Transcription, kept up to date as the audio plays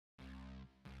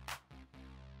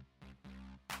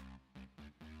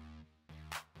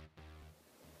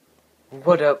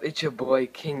What up, it's your boy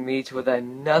King Meech with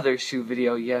another shoe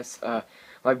video. Yes,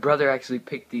 my brother actually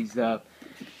picked these up.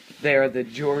 They are the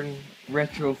Jordan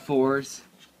Retro 4s.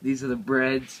 These are the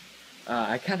Breds.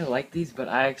 I kind of like these, but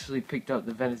I actually picked up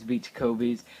the Venice Beach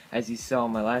Kobe's, as you saw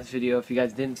in my last video. If you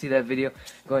guys didn't see that video,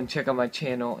 go ahead and check out my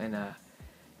channel and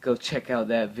go check out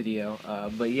that video.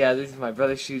 But yeah, these are my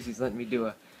brother's shoes. He's letting me do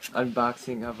a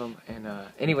unboxing of them. And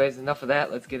anyways, enough of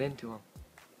that. Let's get into them.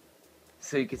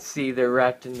 So you can see they're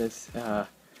wrapped in this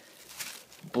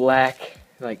black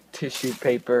like tissue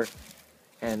paper,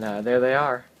 and there they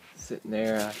are sitting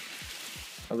there.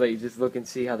 I'll let you just look and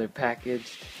see how they're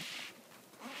packaged.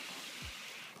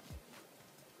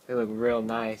 They look real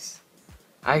nice.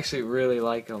 I actually really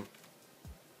like them.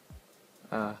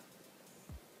 I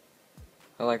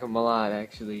like them a lot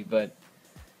actually, but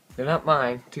they're not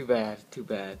mine. Too bad, too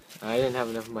bad. I didn't have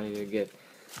enough money to get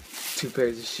two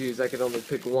pairs of shoes. I could only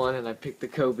pick one, and I picked the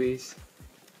Kobe's.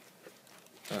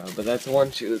 But that's one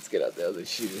shoe. Let's get out the other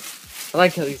shoes. I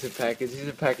like how these are packaged. These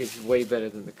are packaged way better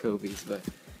than the Kobe's, but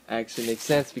it actually makes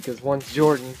sense because one's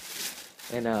Jordan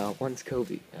and one's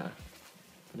Kobe.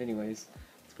 But anyways,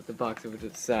 let's put the box over to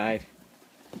the side.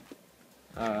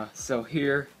 So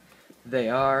here they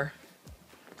are.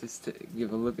 Just to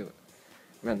give a look at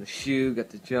around the shoe. Got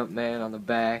the Jumpman on the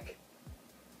back.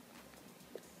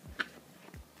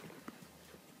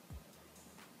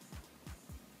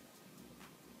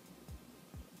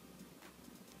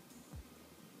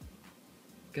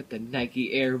 Got the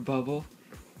Nike Air Bubble.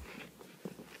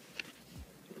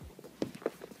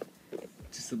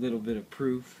 Just a little bit of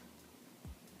proof.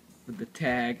 With the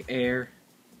tag Air.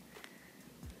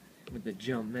 With the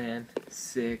Jumpman.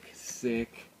 Sick,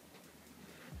 sick.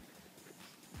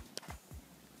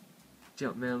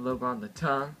 Jumpman logo on the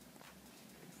tongue.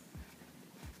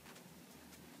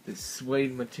 This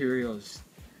suede material is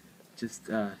just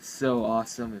so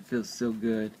awesome. It feels so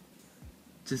good.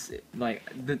 Just like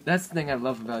that's the thing I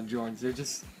love about Jordans.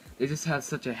 They just have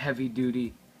such a heavy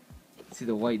duty. See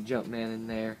the white Jumpman in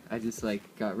there. I just like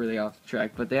got really off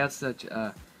track, but they have such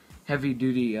a heavy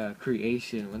duty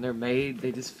creation. When they're made,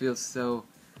 they just feel so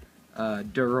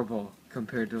durable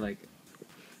compared to like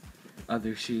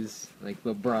other shoes like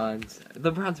LeBron's.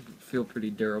 LeBron's feel pretty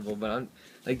durable, but I'm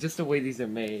like just the way these are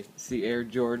made. See Air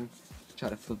Jordan. Try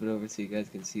to flip it over so you guys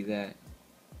can see that.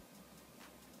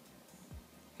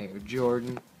 Air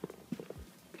Jordan.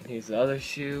 And here's the other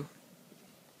shoe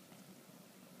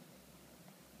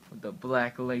with the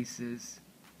black laces.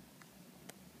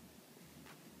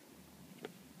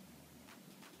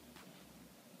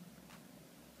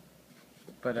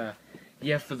 But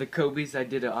yeah, for the Kobe's I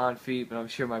did it on feet, but I'm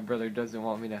sure my brother doesn't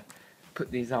want me to put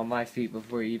these on my feet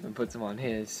before he even puts them on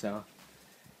his, so.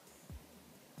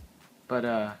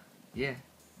 But yeah.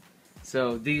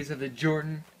 So these are the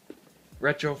Jordan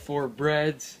Retro 4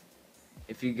 Breds.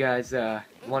 If you guys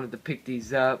wanted to pick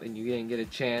these up and you didn't get a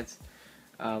chance,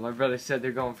 my brother said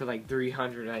they're going for like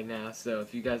 $300 right now. So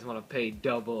if you guys want to pay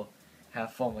double,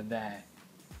 have fun with that.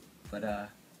 But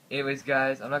anyways,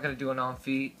 guys, I'm not gonna do an on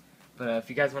feet. But if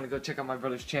you guys want to go check out my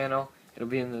brother's channel, it'll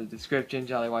be in the description.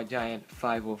 Jolly White Giant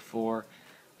 504.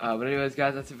 But anyways,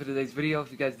 guys, that's it for today's video.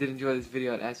 If you guys did enjoy this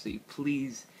video, I'd ask that you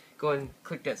please go ahead and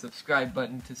click that subscribe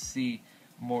button to see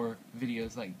more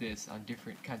videos like this on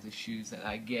different kinds of shoes that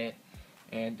I get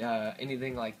and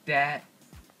anything like that.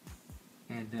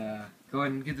 And go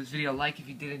ahead and give this video a like if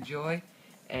you did enjoy,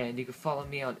 and you can follow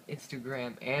me on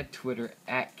Instagram and Twitter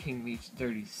at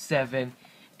KingMeech37.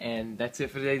 And that's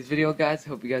it for today's video, guys.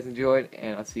 Hope you guys enjoyed,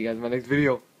 and I'll see you guys in my next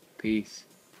video. Peace.